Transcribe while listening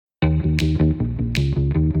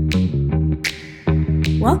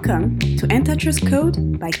Welcome to Antitrust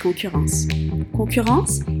Code by Concurrence.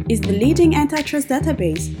 Concurrence is the leading antitrust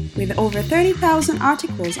database with over 30,000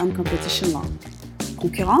 articles on competition law.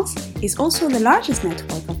 Concurence is also the largest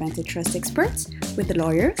network of antitrust experts with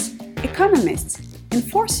lawyers, economists,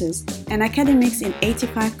 enforcers, and academics in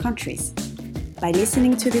 85 countries. By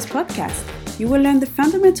listening to this podcast, you will learn the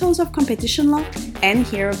fundamentals of competition law and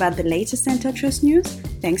hear about the latest antitrust news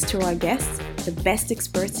thanks to our guests, the best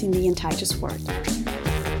experts in the antitrust world.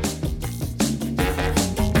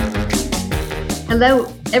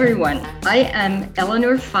 Hello, everyone. I am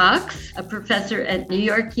Eleanor Fox, a professor at New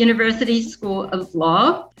York University School of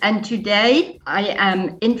Law. And today I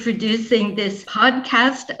am introducing this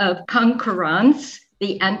podcast of Concurence,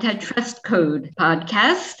 the Antitrust Code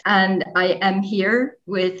podcast. And I am here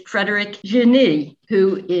with Frédéric Geny,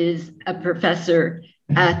 who is a professor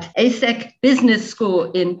at ESSEC Business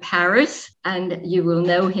School in Paris. And you will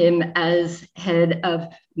know him as head of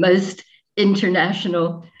most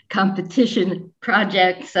international competition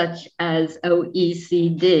projects such as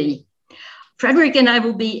OECD. Frédéric and I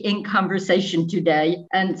will be in conversation today,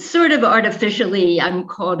 and sort of artificially, I'm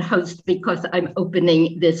called host because I'm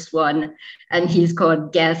opening this one, and he's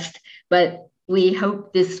called guest, but we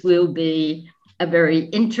hope this will be a very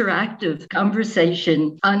interactive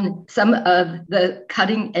conversation on some of the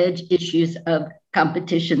cutting edge issues of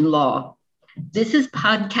competition law. This is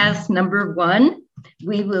podcast number 1.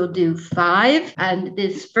 We will do 5, and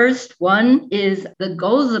this first one is the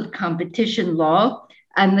goals of competition law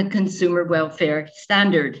and the consumer welfare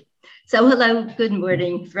standard. So hello, good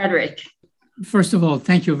morning, Frédéric. First of all,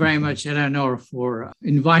 thank you very much, Eleanor, for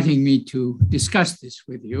inviting me to discuss this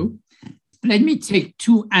with you. Let me take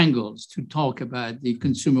 2 angles to talk about the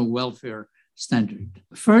consumer welfare standard.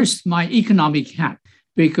 First, my economic hat,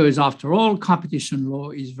 because after all, competition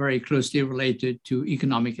law is very closely related to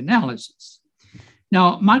economic analysis.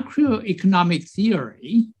 Now, macroeconomic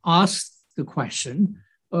theory asks the question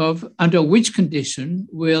of under which condition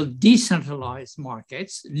will decentralized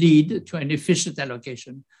markets lead to an efficient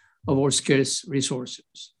allocation of our scarce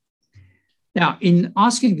resources. Now, in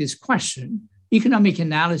asking this question, economic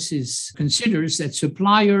analysis considers that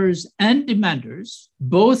suppliers and demanders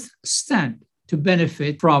both stand to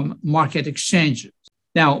benefit from market exchanges.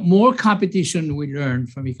 Now, more competition, we learn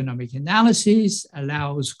from economic analysis,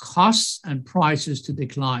 allows costs and prices to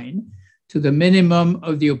decline to the minimum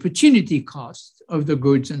of the opportunity cost of the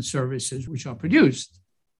goods and services which are produced.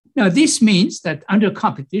 Now, this means that under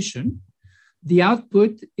competition, the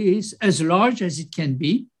output is as large as it can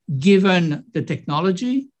be, given the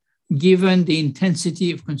technology, given the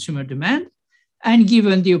intensity of consumer demand, and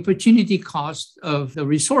given the opportunity cost of the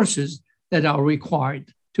resources that are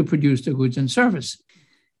required to produce the goods and services.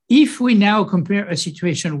 If we now compare a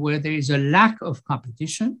situation where there is a lack of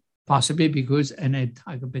competition, possibly because an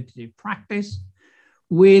anti-competitive practice,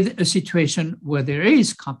 with a situation where there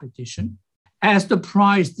is competition, as the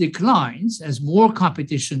price declines, as more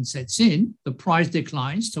competition sets in, the price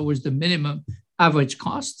declines towards the minimum average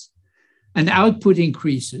costs, and output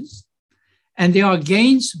increases. And there are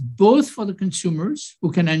gains both for the consumers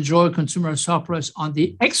who can enjoy consumer surplus on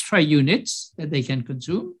the extra units that they can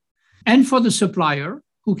consume, and for the supplier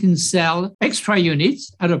who can sell extra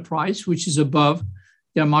units at a price which is above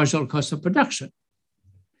their marginal cost of production.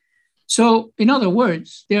 So, in other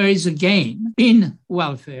words, there is a gain in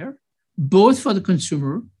welfare, both for the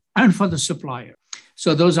consumer and for the supplier.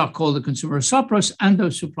 So those are called the consumer surplus and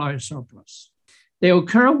the supplier surplus. They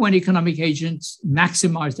occur when economic agents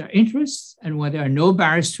maximize their interests and when there are no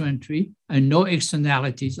barriers to entry and no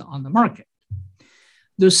externalities on the market.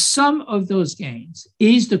 The sum of those gains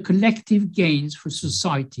is the collective gains for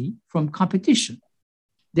society from competition.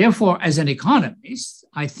 Therefore, as an economist,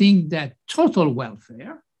 I think that total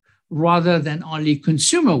welfare, rather than only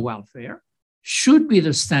consumer welfare, should be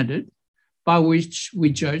the standard by which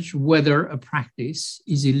we judge whether a practice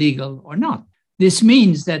is illegal or not. This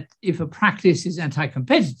means that if a practice is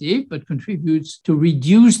anti-competitive but contributes to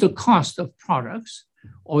reduce the cost of products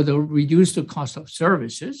or reduce the cost of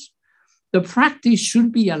services, the practice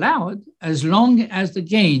should be allowed as long as the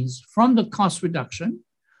gains from the cost reduction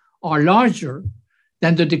are larger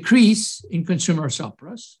than the decrease in consumer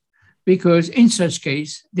surplus, because in such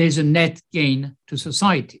case, there's a net gain to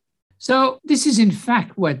society. So this is in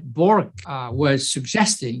fact what Bork was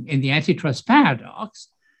suggesting in the antitrust paradox,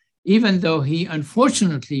 even though he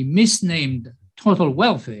unfortunately misnamed total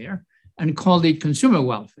welfare and called it consumer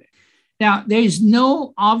welfare. Now, there is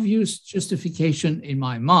no obvious justification in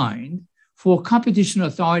my mind for competition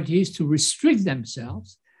authorities to restrict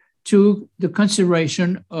themselves to the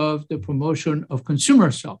consideration of the promotion of consumer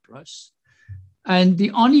surplus And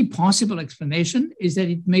the only possible explanation is that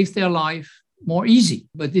it makes their life more easy.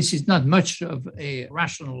 But this is not much of a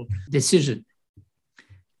rational decision.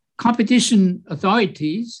 Competition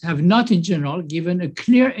authorities have not in general given a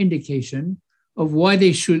clear indication of why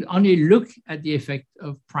they should only look at the effect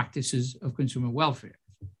of practices of consumer welfare.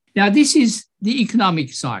 Now, this is the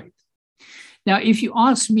economic side. Now, if you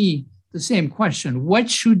ask me the same question, what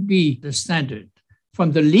should be the standard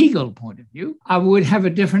from the legal point of view, I would have a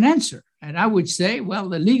different answer. And I would say, well,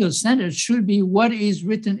 the legal standard should be what is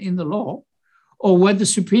written in the law or what the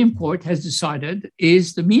Supreme Court has decided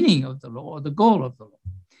is the meaning of the law or the goal of the law.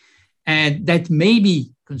 And that may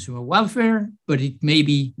be consumer welfare, but it may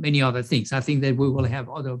be many other things. I think that we will have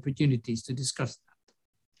other opportunities to discuss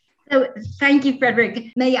that. So thank you,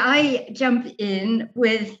 Frederick. May I jump in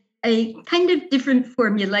with a kind of different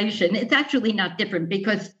formulation? It's actually not different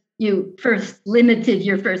because you first limited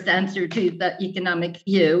your first answer to the economic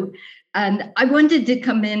view. And I wanted to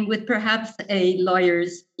come in with perhaps a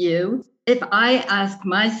lawyer's view. If I ask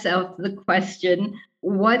myself the question,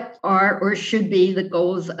 what are or should be the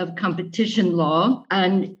goals of competition law?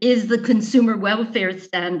 And is the consumer welfare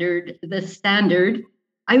standard the standard?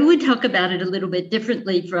 I would talk about it a little bit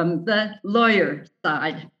differently from the lawyer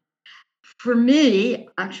side. For me,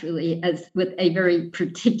 actually, as with a very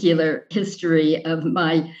particular history of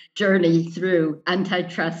my journey through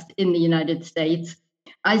antitrust in the United States,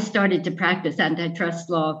 I started to practice antitrust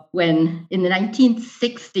law when, in the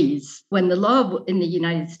 1960s, when the law in the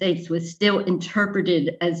United States was still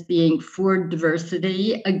interpreted as being for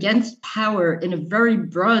diversity, against power in a very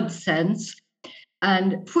broad sense,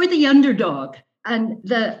 and for the underdog. And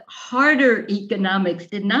the harder economics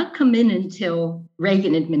did not come in until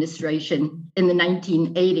Reagan administration in the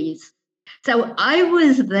 1980s. So I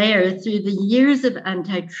was there through the years of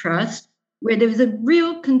antitrust, where there was a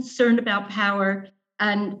real concern about power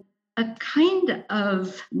and a kind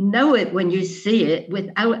of know it when you see it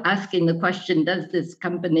without asking the question, does this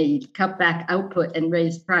company cut back output and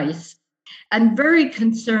raise price? And very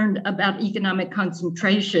concerned about economic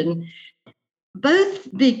concentration, both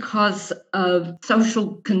because of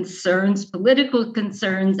social concerns, political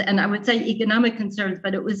concerns, and I would say economic concerns,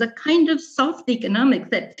 but it was a kind of soft economics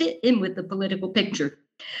that fit in with the political picture.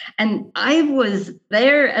 And I was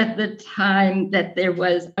there at the time that there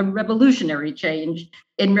was a revolutionary change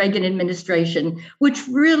in Reagan administration, which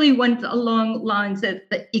really went along lines that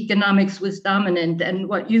the economics was dominant. And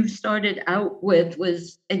what you started out with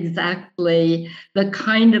was exactly the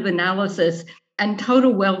kind of analysis, and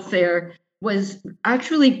total welfare was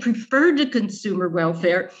actually preferred to consumer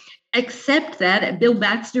welfare, except that Bill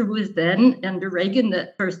Baxter was then, under Reagan,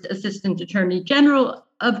 the first Assistant Attorney General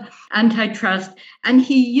of antitrust, and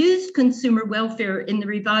he used consumer welfare in the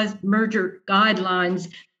revised merger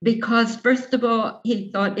guidelines because, first of all,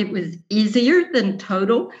 he thought it was easier than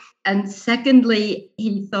total, and secondly,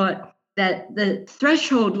 he thought that the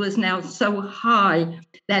threshold was now so high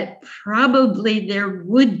that probably there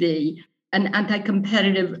would be an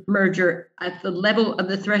anti-competitive merger at the level of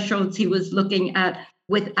the thresholds he was looking at,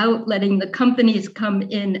 without letting the companies come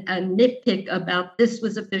in and nitpick about this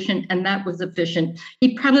was efficient and that was efficient.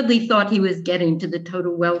 He probably thought he was getting to the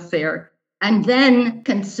total welfare. And then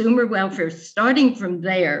consumer welfare, starting from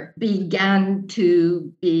there, began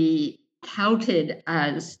to be touted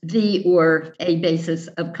as the or a basis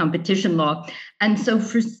of competition law. And so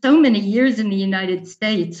for so many years in the United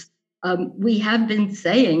States, we have been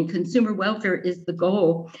saying consumer welfare is the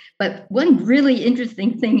goal. But one really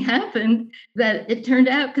interesting thing happened, that it turned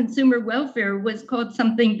out consumer welfare was called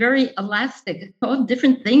something very elastic, called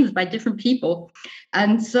different things by different people.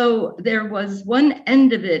 And so there was one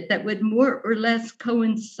end of it that would more or less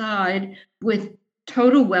coincide with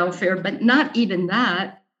total welfare, but not even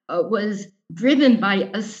that, was driven by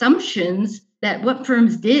assumptions that what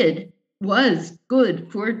firms did was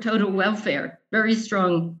good for total welfare, very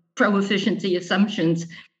strong pro-efficiency assumptions.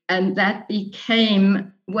 And that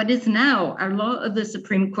became what is now our law of the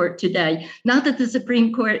Supreme Court today. Not that the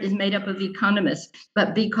Supreme Court is made up of economists,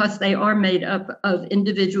 but because they are made up of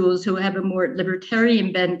individuals who have a more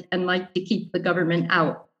libertarian bent and like to keep the government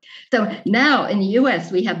out. So now in the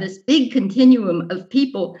US, we have this big continuum of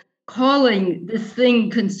people calling this thing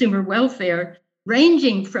consumer welfare,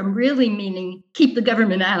 ranging from really meaning keep the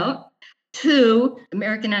government out, to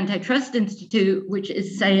American Antitrust Institute, which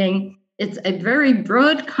is saying it's a very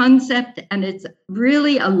broad concept and it's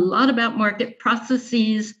really a lot about market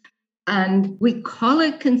processes. And we call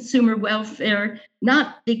it consumer welfare,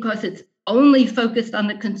 not because it's only focused on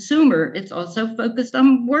the consumer, it's also focused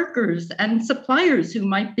on workers and suppliers who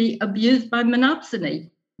might be abused by monopsony.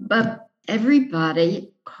 But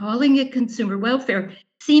everybody calling it consumer welfare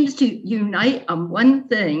seems to unite on one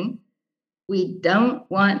thing. We don't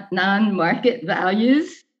want non-market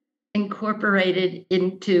values incorporated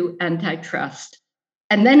into antitrust.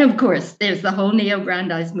 And then, of course, there's the whole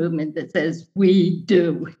neo-Brandeis movement that says we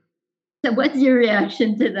do. So what's your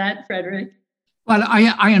reaction to that, Frederick? Well,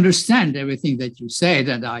 I understand everything that you said,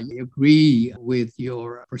 and I agree with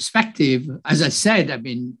your perspective. As I said, I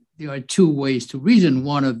mean, there are two ways to reason.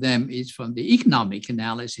 One of them is from the economic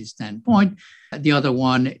analysis standpoint. The other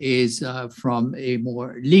one is from a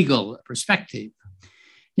more legal perspective.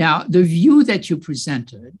 Now, the view that you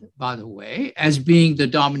presented, by the way, as being the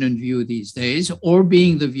dominant view these days, or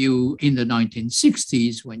being the view in the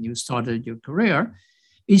 1960s when you started your career,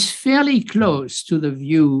 is fairly close to the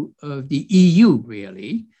view of the EU,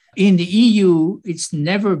 really. In the EU, it's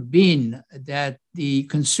never been that the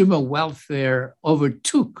consumer welfare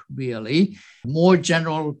overtook, really, more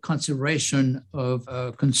general consideration of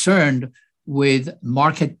concern with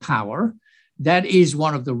market power. That is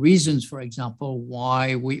one of the reasons, for example,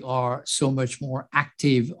 why we are so much more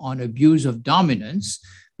active on abuse of dominance,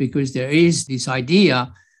 because there is this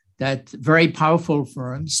idea that very powerful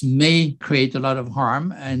firms may create a lot of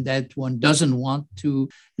harm and that one doesn't want to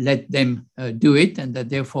let them do it, and that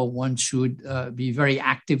therefore one should be very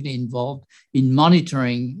actively involved in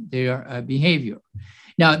monitoring their behavior.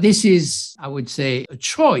 Now, this is, I would say, a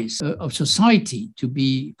choice of society to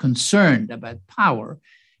be concerned about power.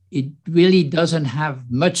 It really doesn't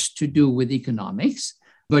have much to do with economics,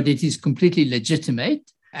 but it is completely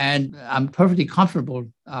legitimate. And I'm perfectly comfortable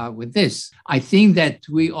with this. I think that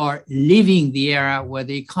we are living the era where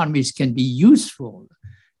the economies can be useful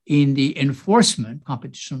in the enforcement of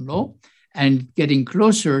competition law, and getting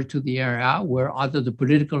closer to the era where either the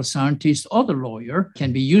political scientist or the lawyer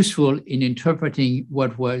can be useful in interpreting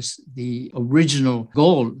what was the original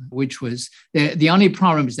goal, which was the only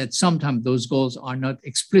problem is that sometimes those goals are not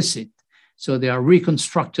explicit. So they are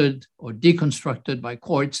reconstructed or deconstructed by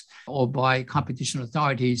courts or by competition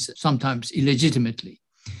authorities, sometimes illegitimately.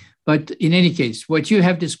 But in any case, what you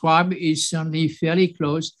have described is certainly fairly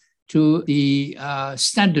close to the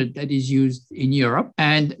standard that is used in Europe,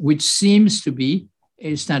 and which seems to be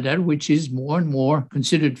a standard which is more and more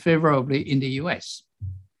considered favorably in the US.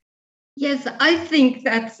 Yes, I think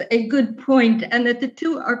that's a good point, and that the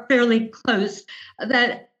two are fairly close,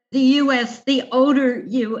 that the US, the older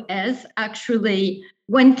US, actually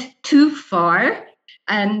went too far.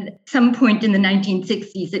 And at some point in the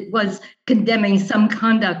 1960s, it was condemning some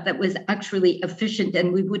conduct that was actually efficient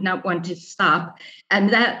and we would not want to stop.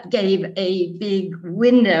 And that gave a big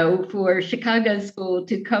window for Chicago School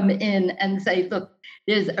to come in and say, look,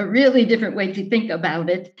 there's a really different way to think about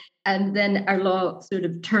it. And then our law sort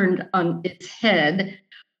of turned on its head.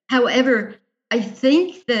 However, I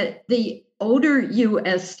think that the older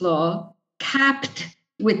US law capped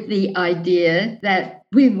with the idea that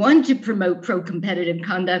we want to promote pro-competitive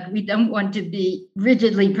conduct. We don't want to be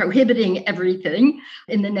rigidly prohibiting everything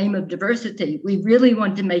in the name of diversity. We really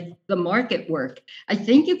want to make the market work. I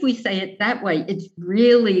think if we say it that way, it's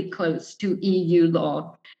really close to EU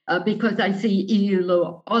law, because I see EU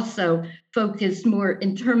law also focused more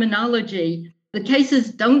in terminology. The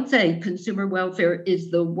cases don't say consumer welfare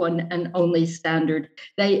is the one and only standard.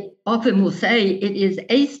 They often will say it is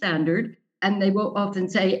a standard, and they will often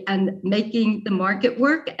say, and making the market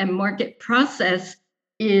work and market process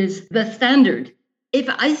is the standard. If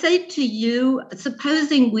I say to you,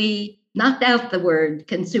 supposing we knocked out the word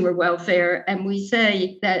consumer welfare and we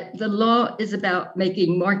say that the law is about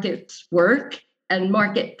making markets work and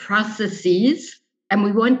market processes, and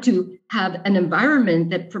we want to have an environment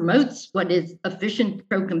that promotes what is efficient,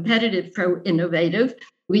 pro-competitive, pro-innovative.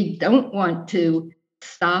 We don't want to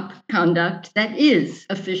stop conduct that is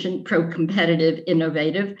efficient, pro-competitive,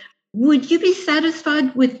 innovative. Would you be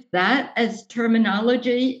satisfied with that as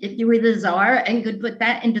terminology if you were the czar and could put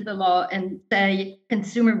that into the law and say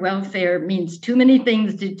consumer welfare means too many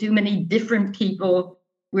things to too many different people?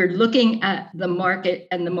 We're looking at the market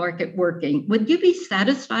and the market working. Would you be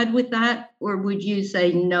satisfied with that? Or would you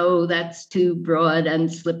say, no, that's too broad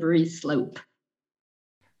and slippery slope?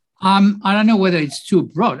 I don't know whether it's too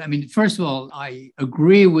broad. I mean, first of all, I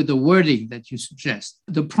agree with the wording that you suggest.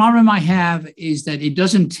 The problem I have is that it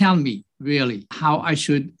doesn't tell me really how I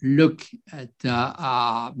should look at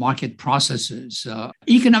market processes.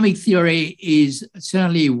 Economic theory is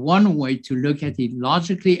certainly one way to look at it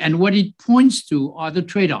logically, and what it points to are the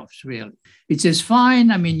trade-offs, really. It says,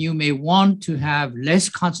 fine, I mean, you may want to have less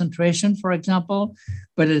concentration, for example,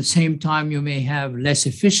 but at the same time, you may have less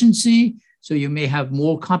efficiency. So you may have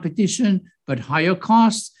more competition, but higher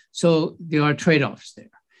costs. So there are trade-offs there.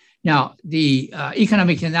 Now, the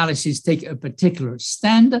economic analysis take a particular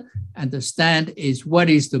stand, and the stand is what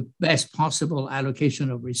is the best possible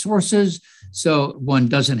allocation of resources. So one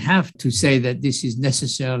doesn't have to say that this is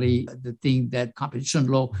necessarily the thing that competition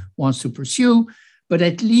law wants to pursue, but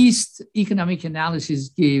at least economic analysis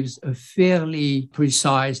gives a fairly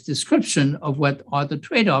precise description of what are the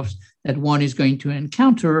trade-offs that one is going to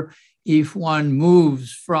encounter if one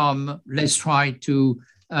moves from let's try to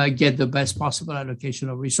get the best possible allocation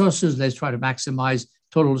of resources, let's try to maximize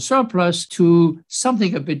total surplus, to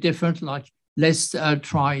something a bit different, like let's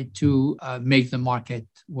try to make the market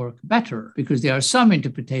work better, because there are some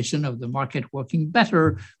interpretation of the market working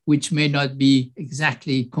better, which may not be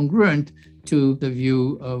exactly congruent to the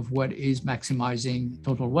view of what is maximizing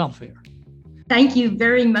total welfare. Thank you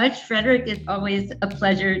very much, Frederick. It's always a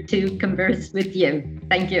pleasure to converse with you.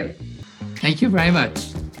 Thank you. Thank you very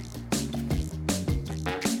much.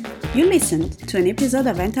 You listened to an episode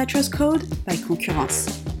of Antitrust Code by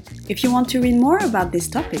Concurrence. If you want to read more about this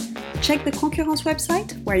topic, check the Concurrence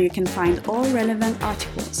website where you can find all relevant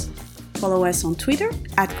articles. Follow us on Twitter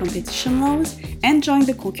 @CompetitionLaws and join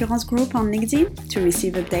the Concurrence group on LinkedIn to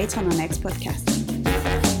receive updates on our next podcast.